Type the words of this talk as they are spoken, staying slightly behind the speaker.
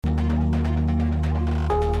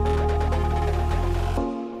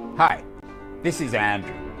Hi, this is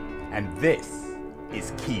Andrew, and this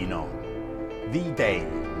is Keen On, the daily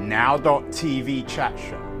now.tv chat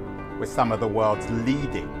show with some of the world's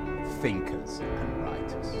leading thinkers and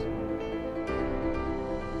writers.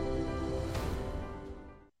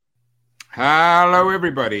 Hello,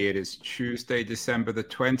 everybody. It is Tuesday, December the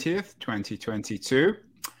 20th, 2022.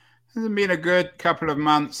 It's been a good couple of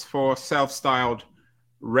months for self-styled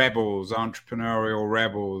rebels, entrepreneurial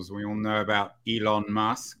rebels. We all know about Elon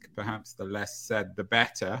Musk. Perhaps the less said, the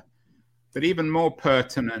better. But even more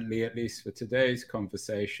pertinently, at least for today's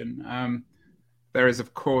conversation, there is,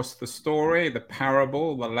 of course, the story, the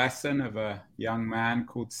parable, the lesson of a young man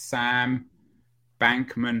called Sam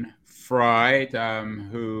Bankman-Fried,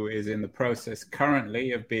 who is in the process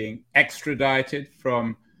currently of being extradited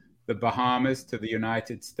from the Bahamas to the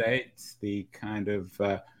United States, the kind of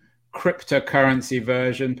cryptocurrency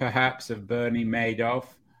version, perhaps, of Bernie Madoff.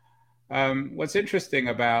 What's interesting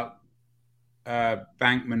about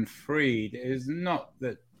Bankman-Fried is not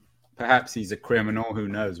that perhaps he's a criminal, who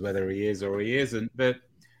knows whether he is or he isn't, but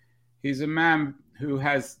he's a man who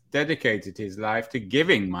has dedicated his life to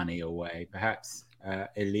giving money away, perhaps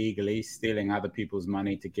illegally, stealing other people's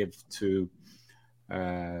money to give to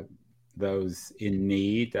those in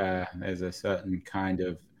need. There's a certain kind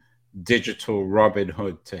of digital Robin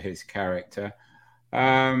Hood to his character.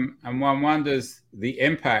 And one wonders the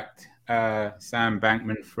impact Sam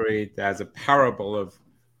Bankman-Fried as a parable of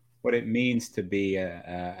what it means to be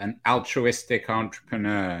an altruistic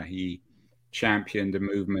entrepreneur. He championed a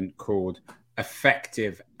movement called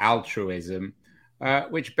effective altruism,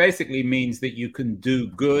 which basically means that you can do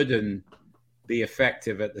good and be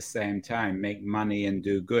effective at the same time, make money and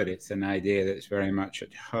do good. It's an idea that's very much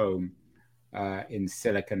at home in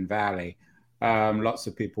Silicon Valley. Lots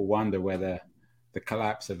of people wonder whether the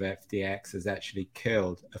collapse of FTX has actually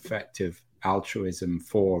killed effective altruism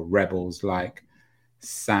for rebels like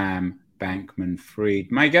Sam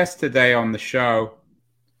Bankman-Fried. My guest today on the show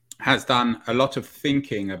has done a lot of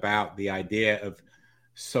thinking about the idea of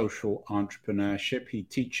social entrepreneurship. He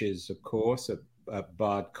teaches, of course, at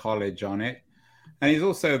Bard College on it. And he's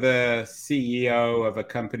also the CEO of a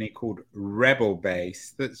company called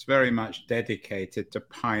Rebellious that's very much dedicated to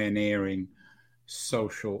pioneering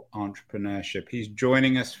social entrepreneurship. He's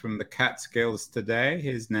joining us from the Catskills today.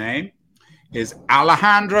 His name is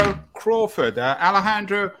Alejandro Crawford.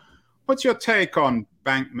 Alejandro, what's your take on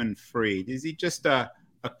Bankman-Fried? Is he just a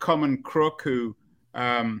common crook who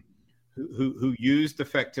used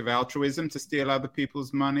effective altruism to steal other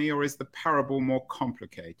people's money, or is the parable more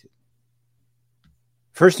complicated?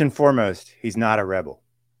 First and foremost, he's not a rebel,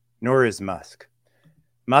 nor is Musk.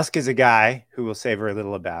 Musk is a guy who we'll say very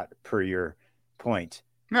little about, per your point.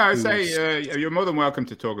 No, I say you're more than welcome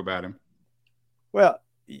to talk about him. Well,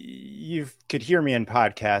 you could hear me in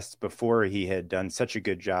podcasts before he had done such a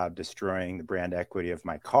good job destroying the brand equity of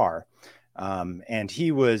my car. And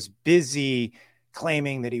he was busy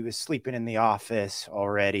claiming that he was sleeping in the office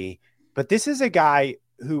already. But this is a guy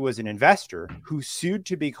who was an investor who sued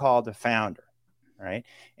to be called a founder. Right.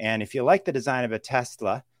 And if you like the design of a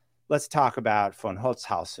Tesla, let's talk about von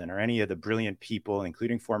Holtzhausen or any of the brilliant people,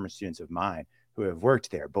 including former students of mine who have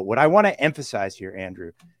worked there. But what I want to emphasize here,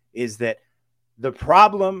 Andrew, is that the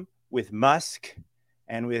problem with Musk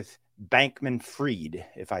and with Bankman-Fried,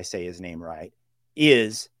 if I say his name right,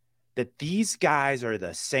 is that these guys are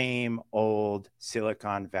the same old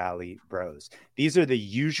Silicon Valley bros. These are the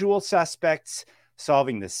usual suspects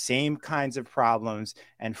solving the same kinds of problems,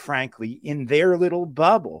 and frankly, in their little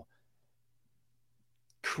bubble,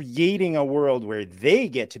 creating a world where they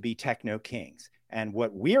get to be techno kings. And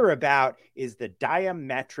what we're about is the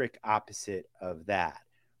diametric opposite of that.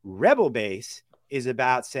 Rebel Base is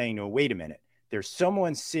about saying, no, wait a minute. There's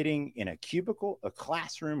someone sitting in a cubicle, a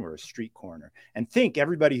classroom, or a street corner. And think,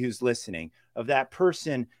 everybody who's listening, of that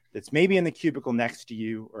person that's maybe in the cubicle next to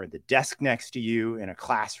you or the desk next to you in a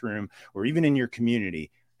classroom or even in your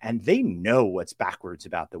community, and they know what's backwards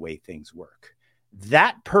about the way things work.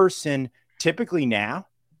 That person typically now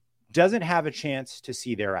doesn't have a chance to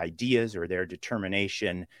see their ideas or their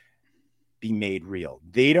determination be made real.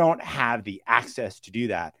 They don't have the access to do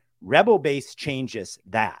that. Rebel Base changes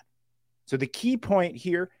that. So the key point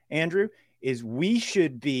here, Andrew, is we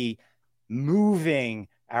should be moving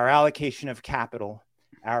our allocation of capital,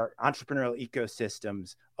 our entrepreneurial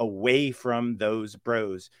ecosystems away from those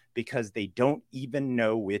bros because they don't even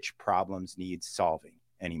know which problems need solving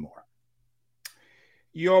anymore.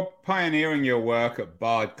 You're pioneering your work at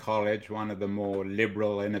Bard College, one of the more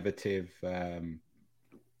liberal, innovative private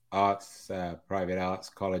arts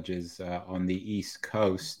colleges on the East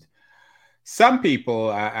Coast. Some people,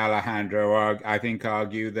 Alejandro, I think,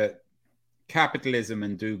 argue that capitalism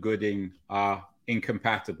and do-gooding are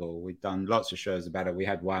incompatible. We've done lots of shows about it. We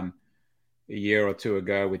had one a year or two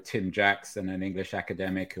ago with Tim Jackson, an English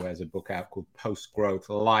academic who has a book out called Post-Growth: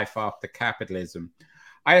 Life After Capitalism.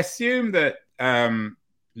 I assume that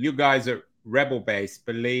you guys at Rebel Base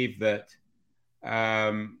believe that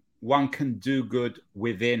one can do good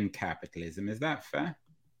within capitalism. Is that fair?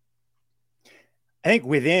 I think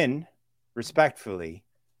within, respectfully,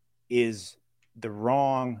 is the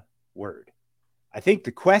wrong word. I think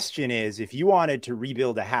the question is, if you wanted to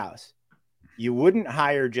rebuild a house, you wouldn't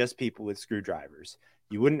hire just people with screwdrivers.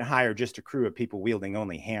 You wouldn't hire just a crew of people wielding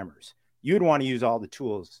only hammers. You'd want to use all the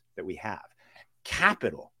tools that we have.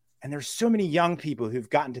 Capital. And there's so many young people who've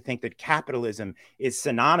gotten to think that capitalism is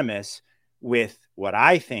synonymous with what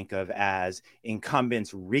I think of as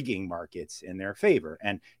incumbents rigging markets in their favor.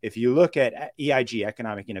 And if you look at EIG,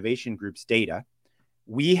 Economic Innovation Group's data,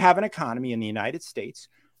 we have an economy in the United States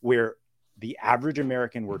where the average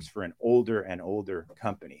American works for an older and older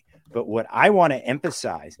company. But what I want to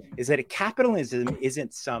emphasize is that capitalism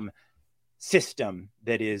isn't some system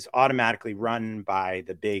that is automatically run by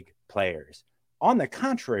the big players. On the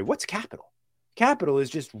contrary, what's capital? Capital is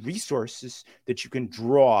just resources that you can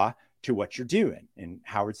draw to what you're doing. And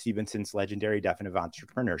Howard Stevenson's legendary definition of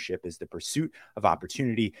entrepreneurship is the pursuit of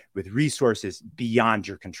opportunity with resources beyond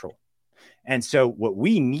your control. And so what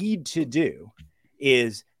we need to do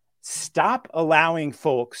is stop allowing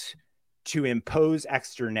folks to impose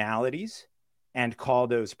externalities and call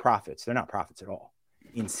those profits. They're not profits at all.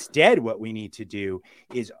 Instead, what we need to do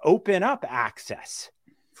is open up access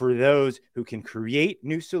for those who can create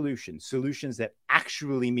new solutions that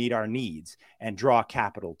actually meet our needs and draw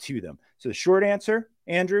capital to them. So the short answer,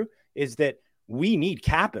 Andrew, is that we need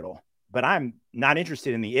capital, but I'm not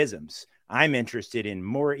interested in the isms. I'm interested in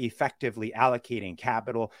more effectively allocating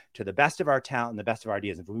capital to the best of our talent and the best of our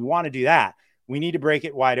ideas. If we want to do that, we need to break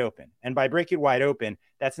it wide open. And by break it wide open,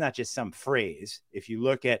 that's not just some phrase. If you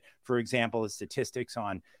look at, for example, the statistics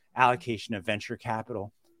on allocation of venture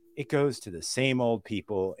capital, it goes to the same old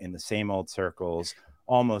people in the same old circles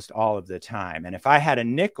almost all of the time. And if I had a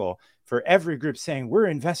nickel for every group saying we're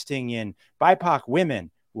investing in BIPOC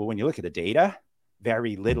women, well, when you look at the data,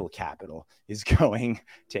 very little capital is going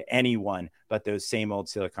to anyone but those same old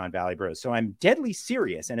Silicon Valley bros. So I'm deadly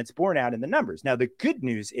serious, and it's borne out in the numbers. Now, the good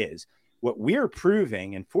news is what we're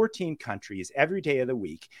proving in 14 countries every day of the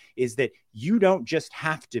week is that you don't just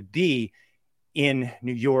have to be in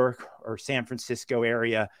New York or San Francisco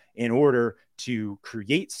area in order to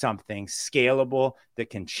create something scalable that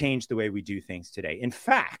can change the way we do things today. In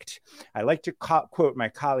fact, I like to quote my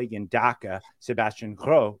colleague in Dhaka, Sebastian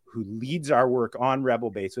Gros, who leads our work on Rebel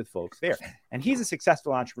Base with folks there. And he's a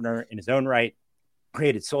successful entrepreneur in his own right,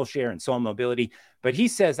 created SoulShare and Soul Mobility. But he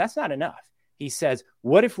says that's not enough. He says,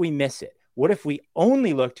 what if we miss it? What if we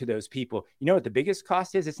only look to those people? You know what the biggest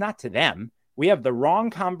cost is? It's not to them. We have the wrong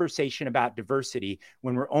conversation about diversity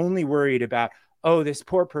when we're only worried about, oh, this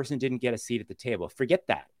poor person didn't get a seat at the table. Forget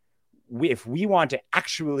that. If we want to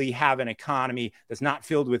actually have an economy that's not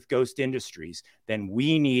filled with ghost industries, then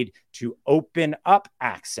we need to open up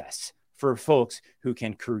access for folks who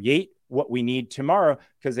can create what we need tomorrow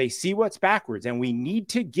because they see what's backwards. And we need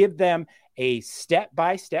to give them a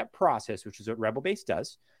step-by-step process, which is what Rebel Base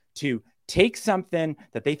does, to take something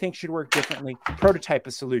that they think should work differently, prototype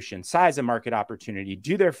a solution, size a market opportunity,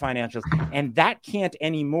 do their financials, and that can't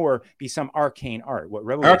anymore be some arcane art. What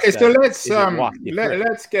Rebel okay, so let's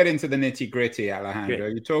get into the nitty gritty, Alejandro.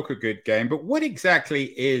 Good. You talk a good game, but what exactly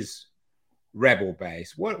is Rebel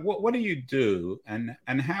Base? What do you do, and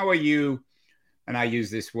how are you? And I use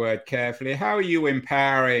this word carefully. How are you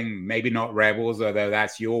empowering? Maybe not rebels, although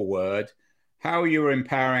that's your word. How are you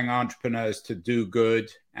empowering entrepreneurs to do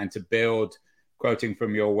good and to build, quoting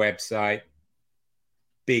from your website,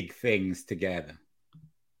 big things together?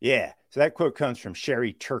 Yeah. So that quote comes from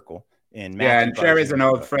Sherry Turkle in Matthew. Yeah, and Sherry's an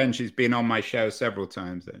old friend. She's been on my show several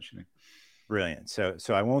times, actually. Brilliant. So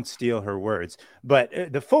I won't steal her words.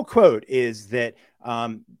 But the full quote is that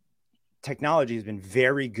technology has been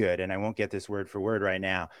very good, and I won't get this word for word right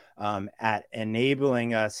now, at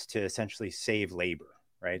enabling us to essentially save labor.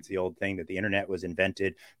 Right? It's the old thing that the internet was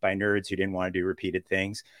invented by nerds who didn't want to do repeated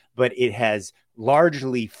things, but it has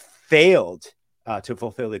largely failed to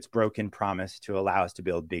fulfill its broken promise to allow us to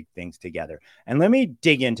build big things together. And let me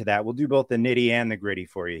dig into that. We'll do both the nitty and the gritty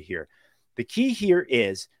for you here. The key here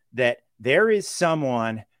is that there is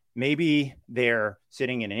someone, maybe they're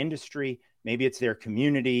sitting in an industry, maybe it's their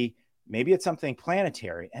community, maybe it's something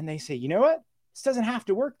planetary, and they say, you know what? This doesn't have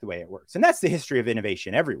to work the way it works. And that's the history of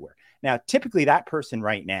innovation everywhere. Now, typically that person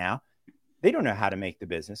right now They don't know how to make the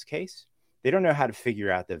business case. They don't know how to figure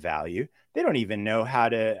out the value. They don't even know how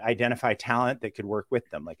to identify talent that could work with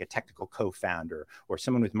them, like a technical co-founder or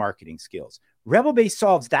someone with marketing skills. Rebel-Base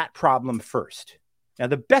solves that problem first. Now,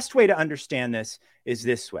 the best way to understand this is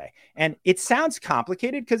this way. And it sounds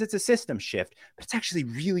complicated because it's a system shift, but it's actually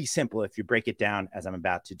really simple if you break it down as I'm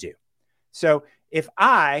about to do. So if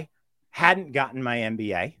I hadn't gotten my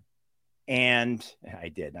MBA, and I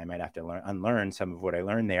did, I might have to unlearn some of what I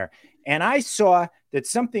learned there, and I saw that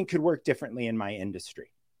something could work differently in my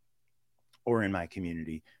industry or in my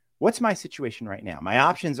community, what's my situation right now? My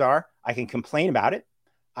options are I can complain about it.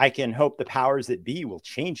 I can hope the powers that be will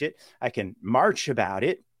change it. I can march about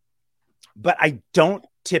it, but I don't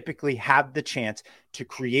typically have the chance to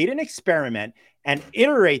create an experiment and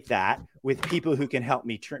iterate that with people who can help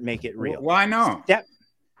me make it real. Why not?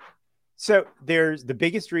 So there's the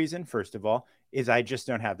biggest reason, first of all, is I just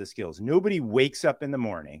don't have the skills. Nobody wakes up in the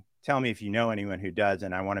morning. Tell me if you know anyone who does,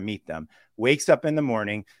 and I want to meet them, wakes up in the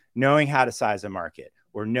morning knowing how to size a market,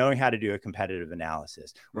 or knowing how to do a competitive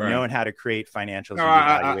analysis, or knowing how to create financials.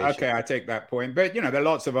 Okay, I take that point. But, there are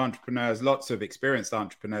lots of entrepreneurs, lots of experienced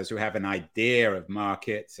entrepreneurs who have an idea of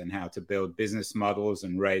markets and how to build business models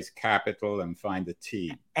and raise capital and find a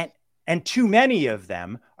team. And too many of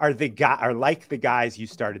them are like the guys you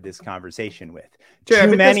started this conversation with. Yeah,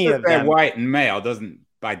 too many of them. They're white and male doesn't,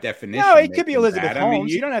 by definition. No, it could be Elizabeth Holmes. I mean,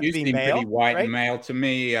 you don't have to be male. Pretty white right? and male to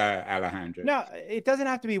me, Alejandro. No, it doesn't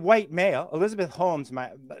have to be white male. Elizabeth Holmes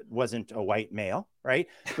wasn't a white male, right?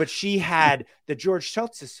 But she had the George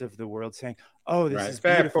Schultzes of the world saying, "Oh, this is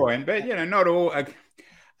fair beautiful." point. But not all.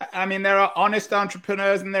 I mean, there are honest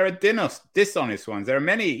entrepreneurs and there are dishonest ones. There are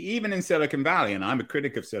many, even in Silicon Valley, and I'm a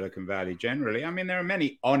critic of Silicon Valley generally. I mean, there are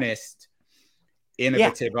many honest,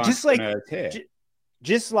 innovative entrepreneurs here.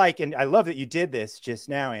 Just like, and I love that you did this just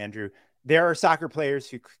now, Andrew. There are soccer players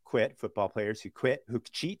who quit, football players who quit, who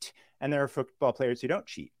cheat, and there are football players who don't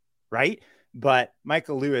cheat, right? But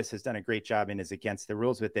Michael Lewis has done a great job and is against the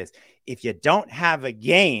rules with this. If you don't have a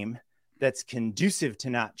game that's conducive to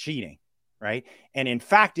not cheating, right? And in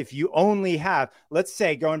fact, if you only have, let's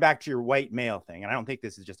say, going back to your white male thing, and I don't think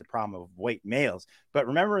this is just a problem of white males, but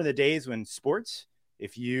remember in the days when sports,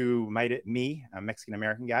 if you me, a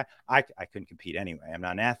Mexican-American guy, I couldn't compete anyway. I'm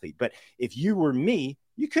not an athlete. But if you were me,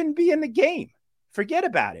 you couldn't be in the game. Forget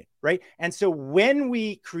about it, right? And so when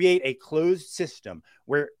we create a closed system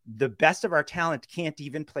where the best of our talent can't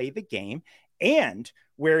even play the game, and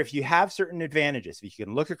where if you have certain advantages, if you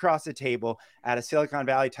can look across the table at a Silicon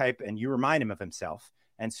Valley type and you remind him of himself,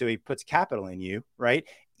 and so he puts capital in you, right?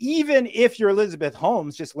 Even if you're Elizabeth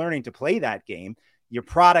Holmes just learning to play that game, your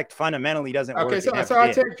product fundamentally doesn't work. Okay, so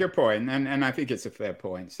I take your point, and I think it's a fair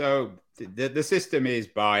point. So the system is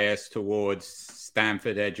biased towards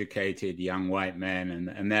Stanford-educated young white men,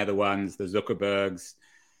 and they're the ones, the Zuckerbergs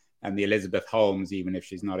and the Elizabeth Holmes, even if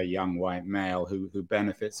she's not a young white male, who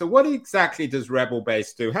benefit. So what exactly does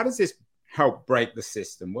Rebel-Base do? How does this help break the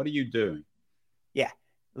system? What are you doing? Yeah.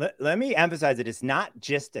 Let me emphasize that it's not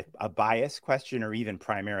just a bias question or even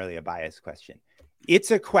primarily a bias question.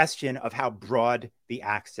 It's a question of how broad the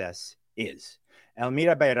access is.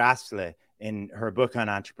 Elmira Bayrasle, in her book on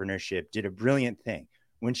entrepreneurship, did a brilliant thing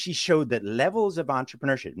when she showed that levels of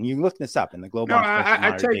entrepreneurship, and you look this up in the global. No,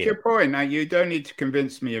 I take data. Your point. Now, you don't need to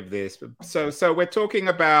convince me of this. So we're talking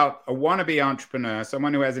about a wannabe entrepreneur,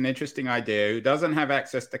 someone who has an interesting idea, who doesn't have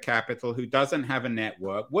access to capital, who doesn't have a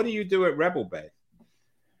network. What do you do at Rebel-Base?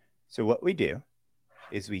 So what we do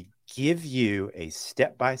is we give you a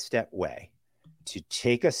step-by-step way to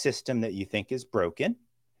take a system that you think is broken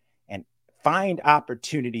and find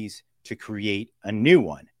opportunities to create a new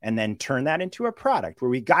one, and then turn that into a product where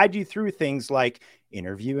we guide you through things like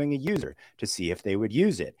interviewing a user to see if they would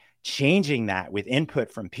use it, changing that with input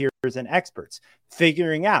from peers and experts,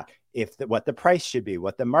 figuring out what the price should be,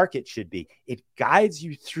 what the market should be. It guides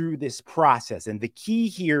you through this process. And the key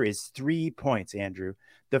here is 3 points, Andrew.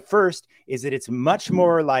 The first is that it's much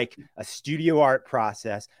more like a studio art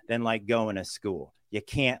process than like going to school. You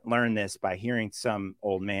can't learn this by hearing some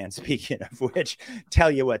old man, speaking of which, tell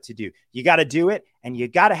you what to do. You got to do it, and you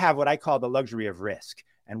got to have what I call the luxury of risk.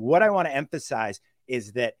 And what I want to emphasize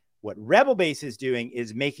is that what Rebel-Base is doing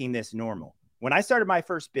is making this normal. When I started my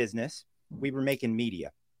first business, we were making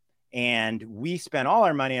media. And we spent all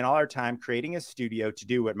our money and all our time creating a studio to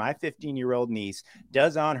do what my 15-year-old niece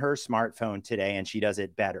does on her smartphone today, and she does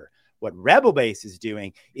it better. What Rebel-Base is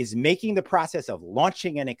doing is making the process of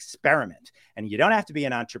launching an experiment. And you don't have to be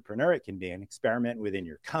an entrepreneur. It can be an experiment within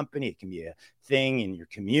your company. It can be a thing in your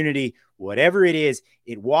community. Whatever it is,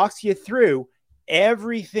 it walks you through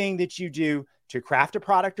everything that you do to craft a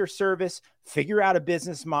product or service, figure out a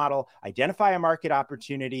business model, identify a market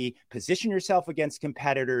opportunity, position yourself against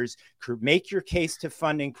competitors, make your case to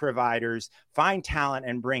funding providers, find talent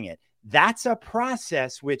and bring it. That's a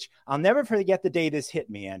process which I'll never forget the day this hit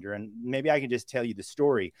me, Andrew. And maybe I can just tell you the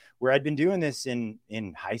story where I'd been doing this in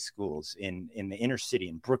high schools in the inner city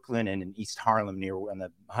in Brooklyn and in East Harlem near on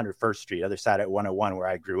the 101st Street, other side at 101 where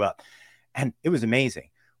I grew up. And it was amazing.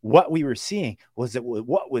 What we were seeing was that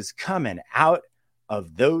what was coming out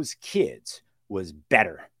of those kids was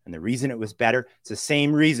better. And the reason it was better, it's the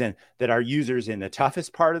same reason that our users in the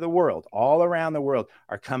toughest part of the world, all around the world,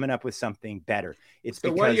 are coming up with something better. It's so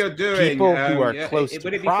because what you're doing, people who are close to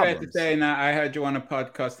would it be problems, fair to say, now I heard you on a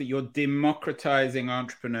podcast, that you're democratizing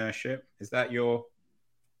entrepreneurship? Is that your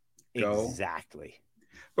goal? Exactly.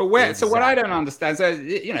 But where? Exactly. So what I don't understand, so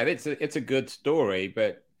it's a good story,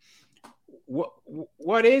 but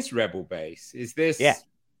what is Rebel Base? Is this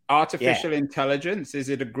artificial intelligence? Is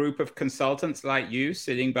it a group of consultants like you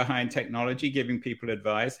sitting behind technology, giving people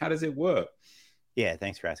advice? How does it work? Yeah,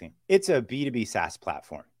 thanks for asking. It's a B2B SaaS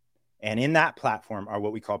platform. And in that platform are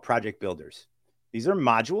what we call project builders. These are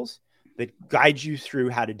modules that guide you through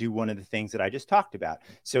how to do one of the things that I just talked about.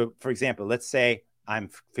 So for example, let's say I'm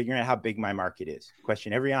figuring out how big my market is.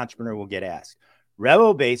 Question every entrepreneur will get asked.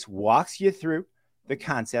 Rebel Base walks you through the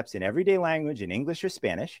concepts in everyday language in English or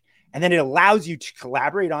Spanish, and then it allows you to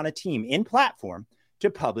collaborate on a team in platform to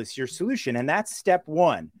publish your solution. And that's step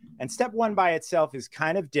one. And step one by itself is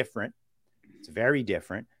kind of different. It's very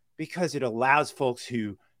different because it allows folks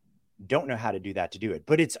who don't know how to do that to do it,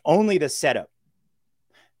 but it's only the setup.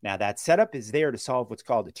 Now that setup is there to solve what's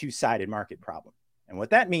called a two-sided market problem. And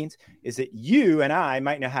what that means is that you and I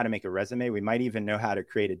might know how to make a resume. We might even know how to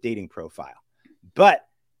create a dating profile, but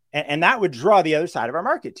and that would draw the other side of our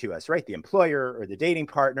market to us, right? The employer or the dating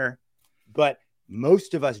partner. But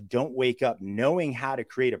most of us don't wake up knowing how to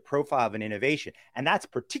create a profile of an innovation. And that's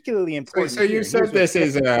particularly important. So you said this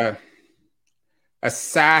is a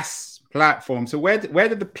SaaS platform. So where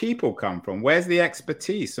did the people come from? Where's the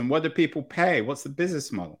expertise? And what do people pay? What's the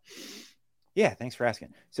business model? Yeah, thanks for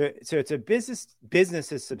asking. So it's a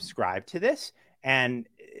businesses subscribe to this. And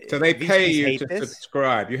so they pay you to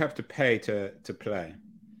subscribe. You have to pay to play.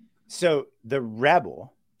 So the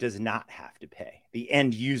Rebel does not have to pay. The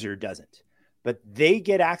end user doesn't, but they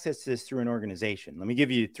get access to this through an organization. Let me give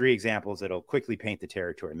you 3 examples that'll quickly paint the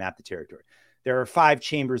territory, map the territory. There are 5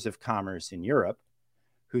 chambers of commerce in Europe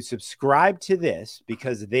who subscribe to this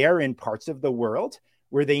because they're in parts of the world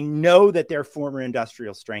where they know that their former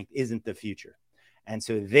industrial strength isn't the future. And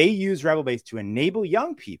so they use Rebel Base to enable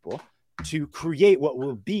young people to create what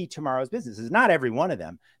will be tomorrow's businesses. Not every one of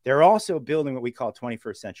them. They're also building what we call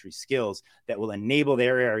 21st century skills that will enable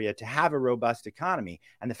their area to have a robust economy.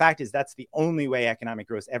 And the fact is that's the only way economic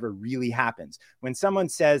growth ever really happens. When someone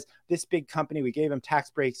says this big company, we gave them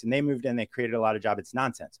tax breaks and they moved in, they created a lot of jobs, it's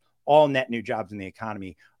nonsense. All net new jobs in the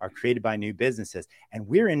economy are created by new businesses. And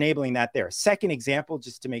we're enabling that there. Second example,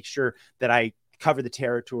 just to make sure that I cover the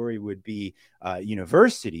territory, would be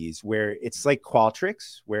universities, where it's like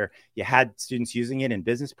Qualtrics, where you had students using it in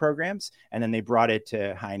business programs, and then they brought it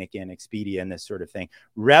to Heineken, Expedia, and this sort of thing.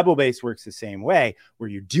 Rebel Base works the same way, where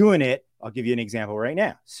you're doing it. I'll give you an example right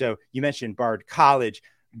now. So you mentioned Bard College.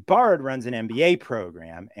 Bard runs an MBA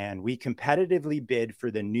program, and we competitively bid for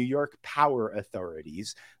the New York Power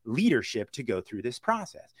Authority's leadership to go through this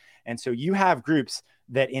process. And so you have groups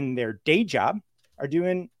that in their day job are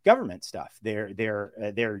doing government stuff.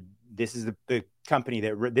 This is the company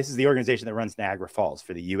this is the organization that runs Niagara Falls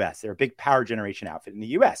for the US. They're a big power generation outfit in the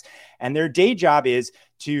US. And their day job is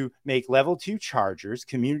to make level 2 chargers,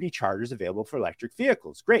 community chargers, available for electric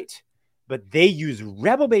vehicles. Great. But they use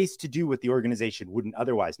Rebel Base to do what the organization wouldn't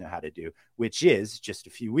otherwise know how to do, which is, just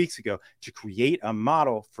a few weeks ago, to create a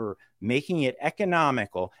model for making it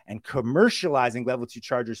economical and commercializing level 2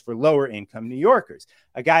 chargers for lower income New Yorkers.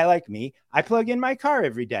 A guy like me, I plug in my car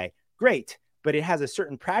every day. Great. But it has a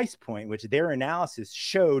certain price point, which their analysis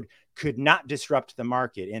showed could not disrupt the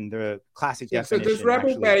market in the classic definition. So does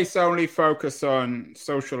Rebel Base only focus on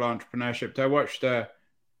social entrepreneurship? I watched a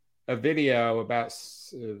video about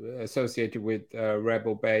associated with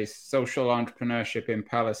Rebel Base, social entrepreneurship in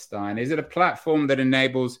Palestine. Is it a platform that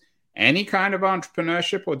enables any kind of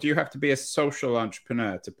entrepreneurship, or do you have to be a social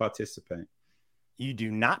entrepreneur to participate? You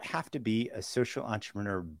do not have to be a social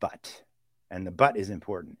entrepreneur, and the but is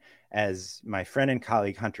important. As my friend and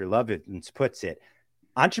colleague Hunter Lovins puts it,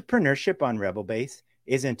 entrepreneurship on Rebel Base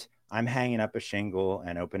isn't I'm hanging up a shingle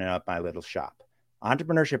and opening up my little shop.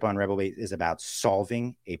 Entrepreneurship on Rebel Base is about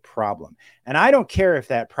solving a problem. And I don't care if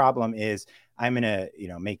that problem is I'm going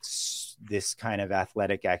to, make this kind of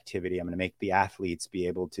athletic activity. I'm going to make the athletes be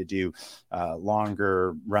able to do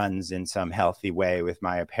longer runs in some healthy way with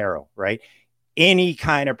my apparel, right? Any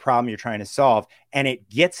kind of problem you're trying to solve. And it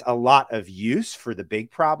gets a lot of use for the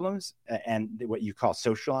big problems and what you call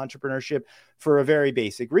social entrepreneurship for a very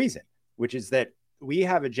basic reason, which is that we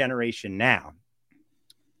have a generation now,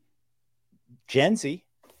 Gen Z,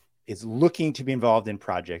 is looking to be involved in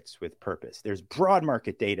projects with purpose. There's broad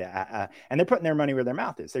market data, and they're putting their money where their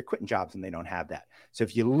mouth is. They're quitting jobs when they don't have that. So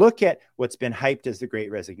if you look at what's been hyped as the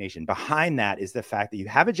Great Resignation, behind that is the fact that you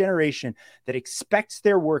have a generation that expects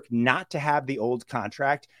their work not to have the old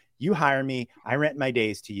contract. You hire me, I rent my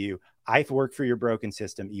days to you. I work for your broken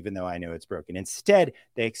system, even though I know it's broken. Instead,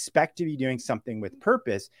 they expect to be doing something with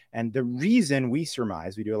purpose. And the reason we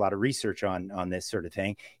surmise, we do a lot of research on this sort of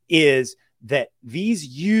thing, is that these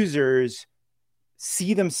users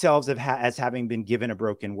see themselves as having been given a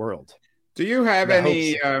broken world. Do you have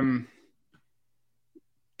any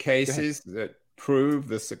cases that prove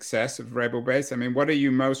the success of Rebel Base? I mean, what are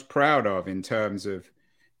you most proud of in terms of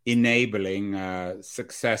enabling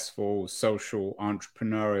successful social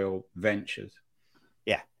entrepreneurial ventures?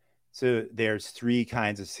 Yeah. So there's 3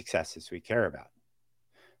 kinds of successes we care about.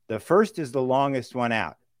 The first is the longest one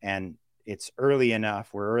out, and it's early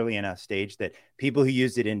enough. We're early enough stage that people who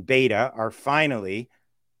used it in beta are finally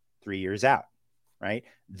 3 years out, right?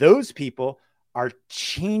 Those people are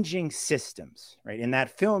changing systems, right? In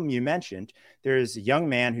that film you mentioned, there's a young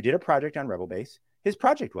man who did a project on Rebel Base. His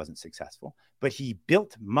project wasn't successful, but he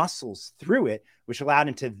built muscles through it, which allowed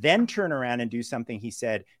him to then turn around and do something. He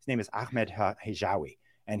said, his name is Ahmed Hijawi,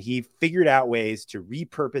 and he figured out ways to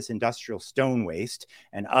repurpose industrial stone waste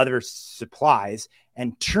and other supplies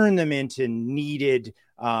and turn them into needed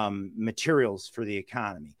materials for the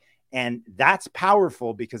economy. And that's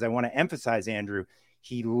powerful because I want to emphasize, Andrew,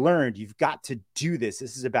 he learned you've got to do this.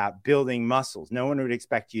 This is about building muscles. No one would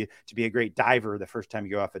expect you to be a great diver the first time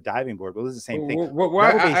you go off a diving board. But this is the same thing. Well,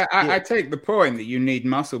 why, I take the point that you need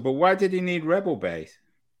muscle, but why did he need Rebel Base?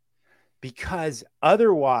 Because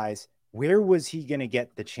otherwise, where was he going to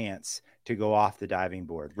get the chance to go off the diving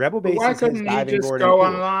board? Rebel Base. Why couldn't he just go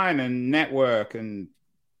online and network and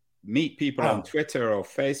meet people on Twitter or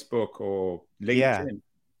Facebook or LinkedIn? Yeah.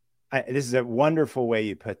 This is a wonderful way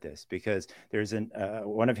you put this, because there's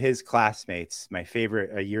one of his classmates, my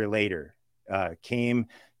favorite, a year later, came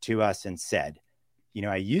to us and said,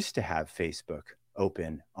 I used to have Facebook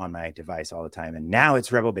open on my device all the time, and now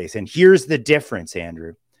it's Rebel Base. And here's the difference,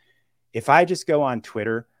 Andrew. If I just go on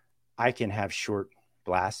Twitter, I can have short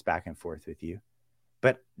blasts back and forth with you,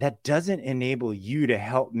 but that doesn't enable you to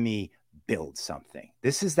help me build something.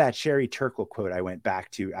 This is that Sherry Turkle quote I went back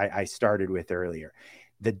to, I started with earlier.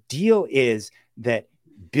 The deal is that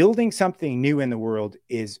building something new in the world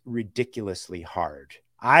is ridiculously hard.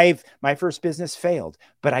 My first business failed,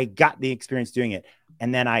 but I got the experience doing it.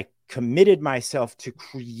 And then I committed myself to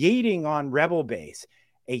creating on Rebel Base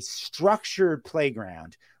a structured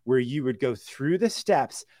playground where you would go through the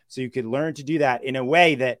steps so you could learn to do that in a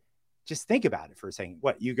way that, just think about it for a second.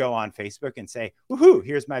 What, you go on Facebook and say, woohoo,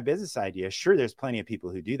 here's my business idea. Sure, there's plenty of people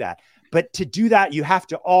who do that. But to do that, you have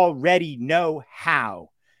to already know how.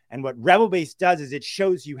 And what Rebel Base does is it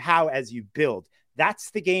shows you how as you build. That's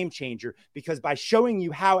the game changer, because by showing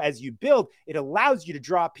you how as you build, it allows you to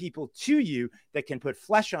draw people to you that can put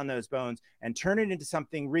flesh on those bones and turn it into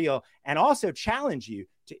something real, and also challenge you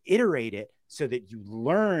to iterate it so that you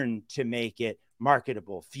learn to make it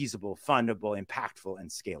marketable, feasible, fundable, impactful, and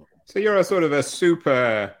scalable. So you're a sort of a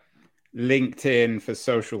super LinkedIn for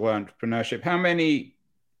social entrepreneurship. How many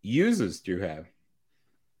users do you have?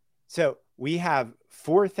 So we have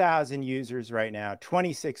 4,000 users right now,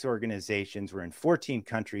 26 organizations. We're in 14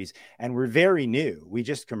 countries, and we're very new. We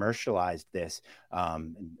just commercialized this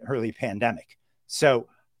in early pandemic. So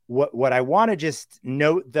what I want to just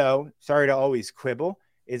note, though, sorry to always quibble,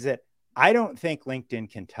 is that I don't think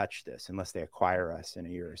LinkedIn can touch this unless they acquire us in a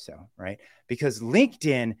year or so, right? Because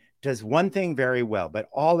LinkedIn does one thing very well, but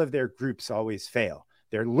all of their groups always fail.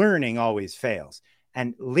 Their learning always fails.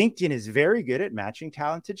 And LinkedIn is very good at matching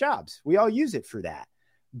talent to jobs. We all use it for that.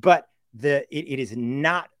 But it is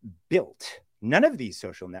not built. None of these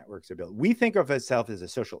social networks are built. We think of ourselves as a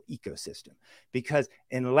social ecosystem, because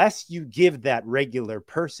unless you give that regular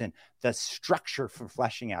person the structure for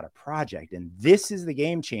fleshing out a project, and this is the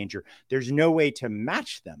game changer, there's no way to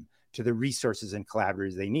match them to the resources and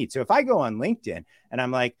collaborators they need. So if I go on LinkedIn and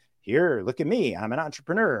I'm like, here, look at me, I'm an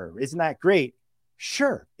entrepreneur, isn't that great?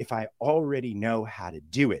 Sure, if I already know how to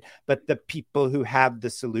do it. But the people who have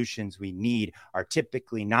the solutions we need are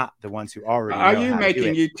typically not the ones who already know how to do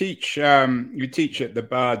it. You teach at the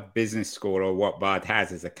Bard Business School, or what Bard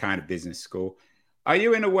has as a kind of business school. Are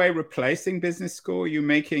you in a way replacing business school? Are you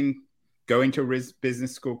making going to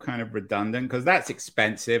business school kind of redundant? Because that's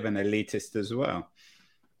expensive and elitist as well.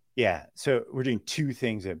 Yeah. So we're doing two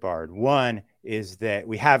things at Bard. One is that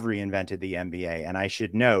we have reinvented the MBA. And I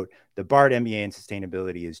should note the Bard MBA in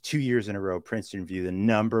sustainability is 2 years in a row, Princeton Review, the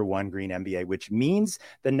 #1 green MBA, which means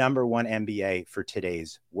the #1 MBA for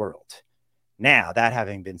today's world. Now, that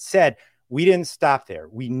having been said, we didn't stop there.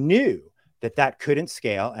 We knew that that couldn't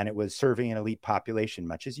scale, and it was serving an elite population,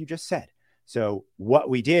 much as you just said. So what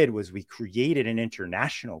we did was we created an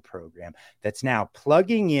international program that's now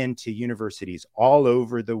plugging into universities all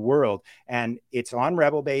over the world. And it's on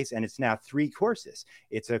Rebel Base, and it's now 3 courses.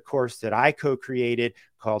 It's a course that I co-created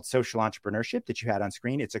called Social Entrepreneurship that you had on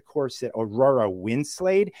screen. It's a course that Aurora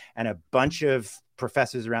Winslade and a bunch of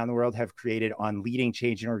professors around the world have created on leading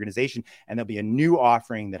change in organization. And there'll be a new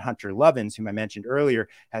offering that Hunter Lovins, whom I mentioned earlier,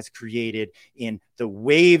 has created in the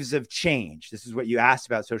waves of change. This is what you asked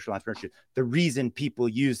about social entrepreneurship. The reason people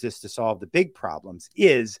use this to solve the big problems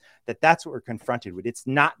is that that's what we're confronted with. It's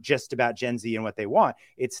not just about Gen Z and what they want.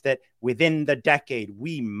 It's that within the decade,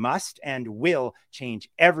 we must and will change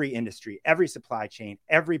every industry, every supply chain,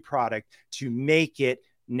 every product to make it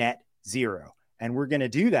net zero. And we're going to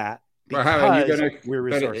do that because we're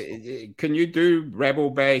resourceful. Can you do Rebel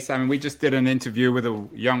Base? I mean, we just did an interview with a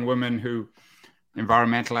young woman who,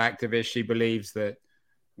 environmental activist, she believes that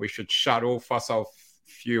we should shut all fossil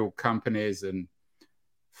fuel companies and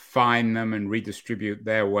fine them and redistribute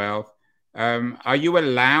their wealth. Are you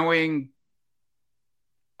allowing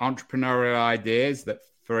entrepreneurial ideas that,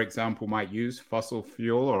 for example, might use fossil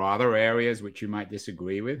fuel or other areas which you might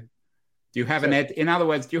disagree with? Do you have in other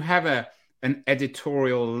words, do you have an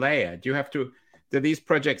editorial layer? Do these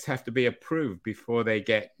projects have to be approved before they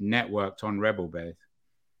get networked on Rebel Base?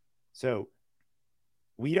 So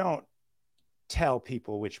we don't tell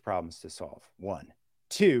people which problems to solve. 1.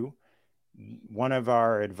 2, one of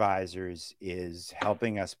our advisors is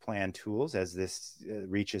helping us plan tools as this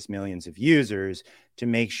reaches millions of users to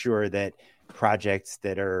make sure that projects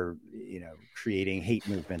that are, creating hate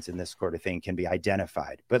movements and this sort of thing can be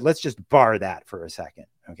identified. But let's just bar that for a second.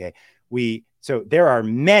 Okay. So there are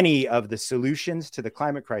many of the solutions to the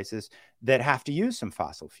climate crisis that have to use some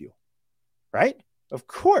fossil fuel, right? Of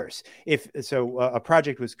course. A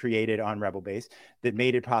project was created on Rebel Base that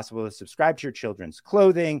made it possible to subscribe to your children's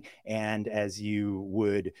clothing, and as they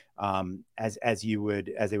would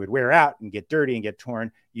wear out and get dirty and get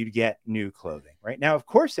torn, you'd get new clothing. Right now, of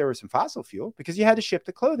course, there was some fossil fuel because you had to ship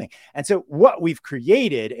the clothing. And so, what we've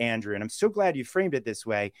created, Andrew, and I'm so glad you framed it this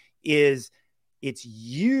way, is it's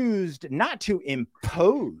used not to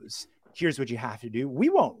impose. Here's what you have to do. We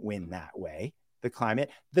won't win that way. The climate,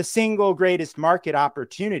 the single greatest market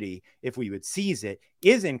opportunity, if we would seize it,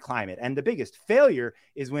 is in climate. And the biggest failure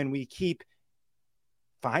is when we keep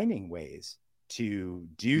finding ways to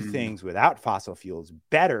do things without fossil fuels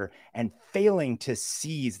better and failing to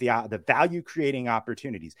seize the value creating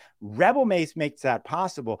opportunities. Rebel Base makes that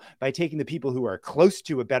possible by taking the people who are close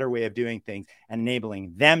to a better way of doing things and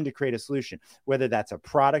enabling them to create a solution, whether that's a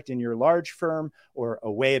product in your large firm or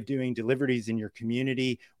a way of doing deliveries in your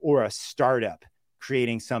community or a startup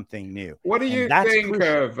creating something new. What do you think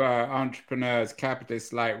of entrepreneurs,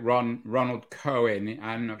 capitalists like Ronald Cohen?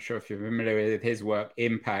 I'm not sure if you're familiar with his work,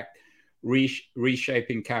 Impact,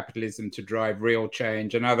 reshaping capitalism to drive real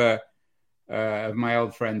change. Another of my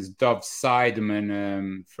old friends, Dov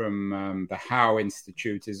Seidman from the Howe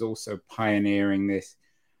Institute, is also pioneering this.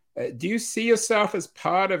 Do you see yourself as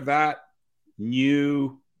part of that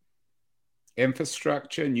new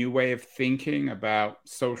infrastructure, new way of thinking about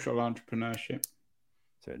social entrepreneurship?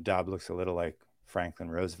 So Dov looks a little like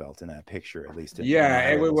Franklin Roosevelt in that picture, at least.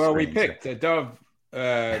 We picked Dov.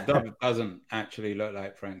 Dov doesn't actually look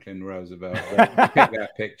like Franklin Roosevelt. But we picked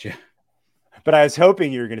that picture. But I was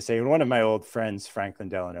hoping you were going to say one of my old friends, Franklin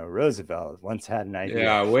Delano Roosevelt, once had an idea.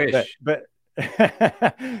 Yeah, I wish.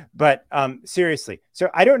 But seriously,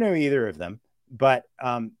 so I don't know either of them, but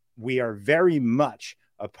we are very much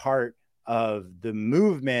a part of the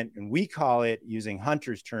movement, and we call it, using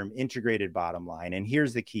Hunter's term, integrated bottom line. And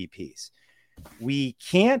here's the key piece.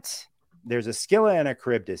 There's a Scylla and a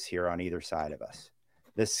Charybdis here on either side of us.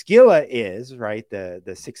 The Scylla is, right, the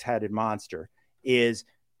 6-headed monster, is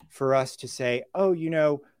for us to say,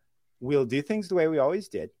 we'll do things the way we always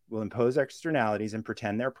did. We'll impose externalities and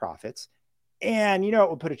pretend they're profits. And,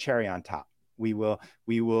 we'll put a cherry on top. We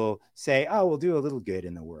will say, we'll do a little good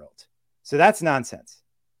in the world. So that's nonsense.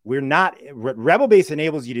 We're not, what Rebel Base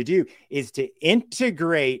enables you to do is to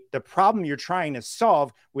integrate the problem you're trying to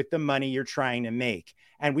solve with the money you're trying to make.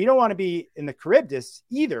 And we don't want to be in the Charybdis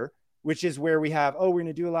either, which is where we have, we're going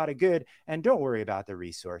to do a lot of good and don't worry about the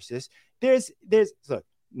resources. There's look,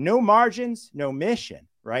 no margins, no mission,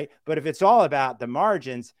 right? But if it's all about the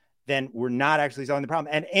margins, then we're not actually solving the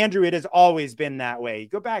problem. And Andrew, it has always been that way.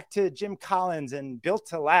 Go back to Jim Collins and Built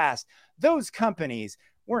to Last. Those companies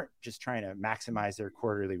weren't just trying to maximize their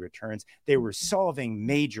quarterly returns. They were solving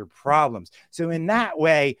major problems. So in that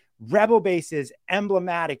way, Rebel Base is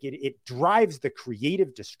emblematic. It drives the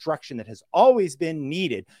creative destruction that has always been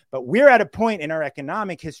needed. But we're at a point in our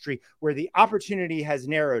economic history where the opportunity has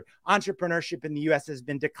narrowed. Entrepreneurship in the US has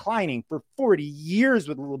been declining for 40 years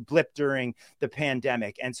with a little blip during the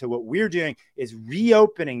pandemic. And so what we're doing is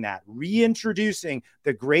reopening that, reintroducing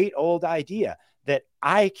the great old idea that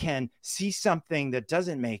I can see something that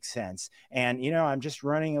doesn't make sense. And, I'm just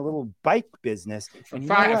running a little bike business. And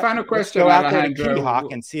final question, go out Alejandro. there to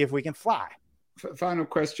Keyhawk and see if we can fly. Final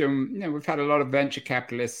question. We've had a lot of venture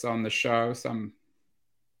capitalists on the show, some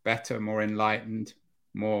better, more enlightened,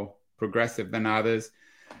 more progressive than others.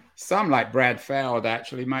 Some, like Brad Feld,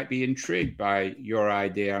 actually might be intrigued by your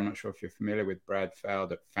idea. I'm not sure if you're familiar with Brad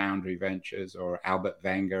Feld at Foundry Ventures or Albert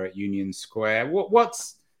Wenger at Union Square.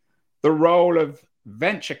 What's the role of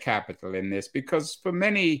venture capital in this? Because for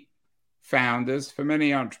many founders, for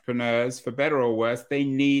many entrepreneurs, for better or worse, they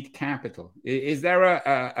need capital. Is there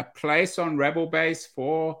a place on Rebel Base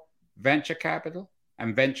for venture capital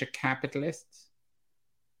and venture capitalists?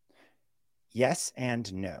 Yes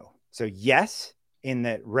and no. So yes, in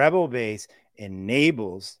that Rebel Base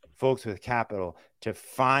enables folks with capital to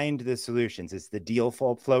find the solutions. It's the deal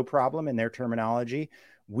flow problem in their terminology.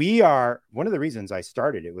 We are, one of the reasons I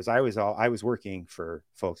started it was I was working for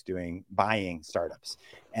folks buying startups,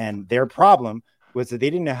 and their problem was that they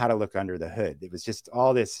didn't know how to look under the hood. It was just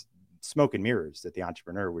all this smoke and mirrors that the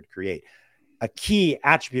entrepreneur would create. A key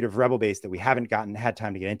attribute of Rebel Base that we haven't had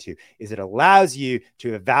time to get into is it allows you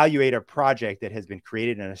to evaluate a project that has been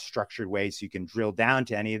created in a structured way, so you can drill down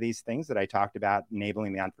to any of these things that I talked about,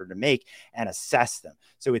 enabling the entrepreneur to make and assess them.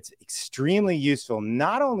 So it's extremely useful,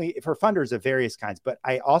 not only for funders of various kinds, but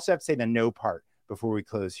I also have to say the no part before we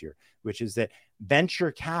close here, which is that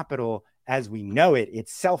venture capital, as we know it,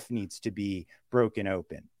 itself needs to be broken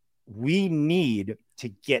open. We need to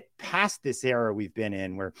get past this era we've been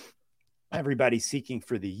in where everybody's seeking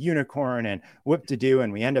for the unicorn and what to do,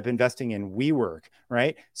 and we end up investing in WeWork,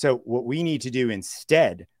 right? So what we need to do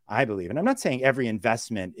instead, I believe, and I'm not saying every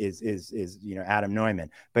investment is Adam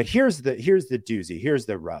Neumann, but here's the doozy, here's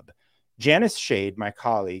the rub. Janice Shade, my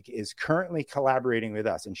colleague, is currently collaborating with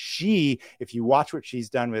us, and she, if you watch what she's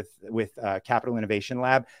done with Capital Innovation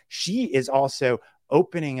Lab, she is also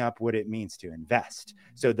opening up what it means to invest.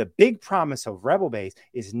 So the big promise of Rebel Base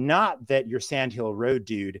is not that your Sand Hill Road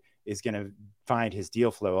dude is going to find his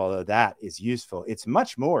deal flow, although that is useful. It's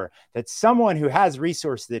much more that someone who has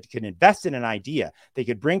resources that can invest in an idea, they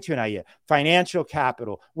could bring to an idea, financial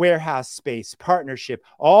capital, warehouse space, partnership,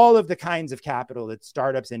 all of the kinds of capital that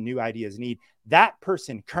startups and new ideas need. That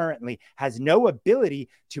person currently has no ability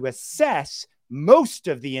to assess most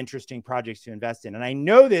of the interesting projects to invest in. And I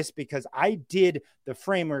know this because I did the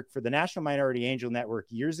framework for the National Minority Angel Network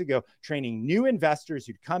years ago, training new investors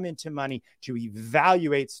who'd come into money to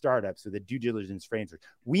evaluate startups with a due diligence framework.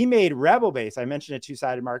 We made Rebel Base, I mentioned a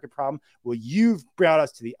two-sided market problem. Well, you've brought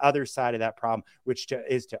us to the other side of that problem, which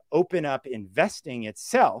is to open up investing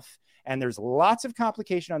itself. And there's lots of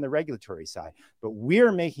complication on the regulatory side, but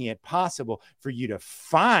we're making it possible for you to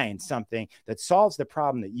find something that solves the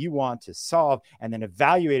problem that you want to solve and then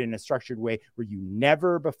evaluate it in a structured way where you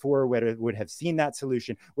never before would have seen that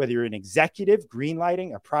solution, whether you're an executive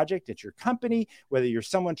greenlighting a project at your company, whether you're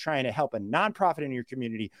someone trying to help a nonprofit in your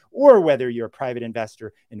community, or whether you're a private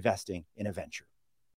investor investing in a venture.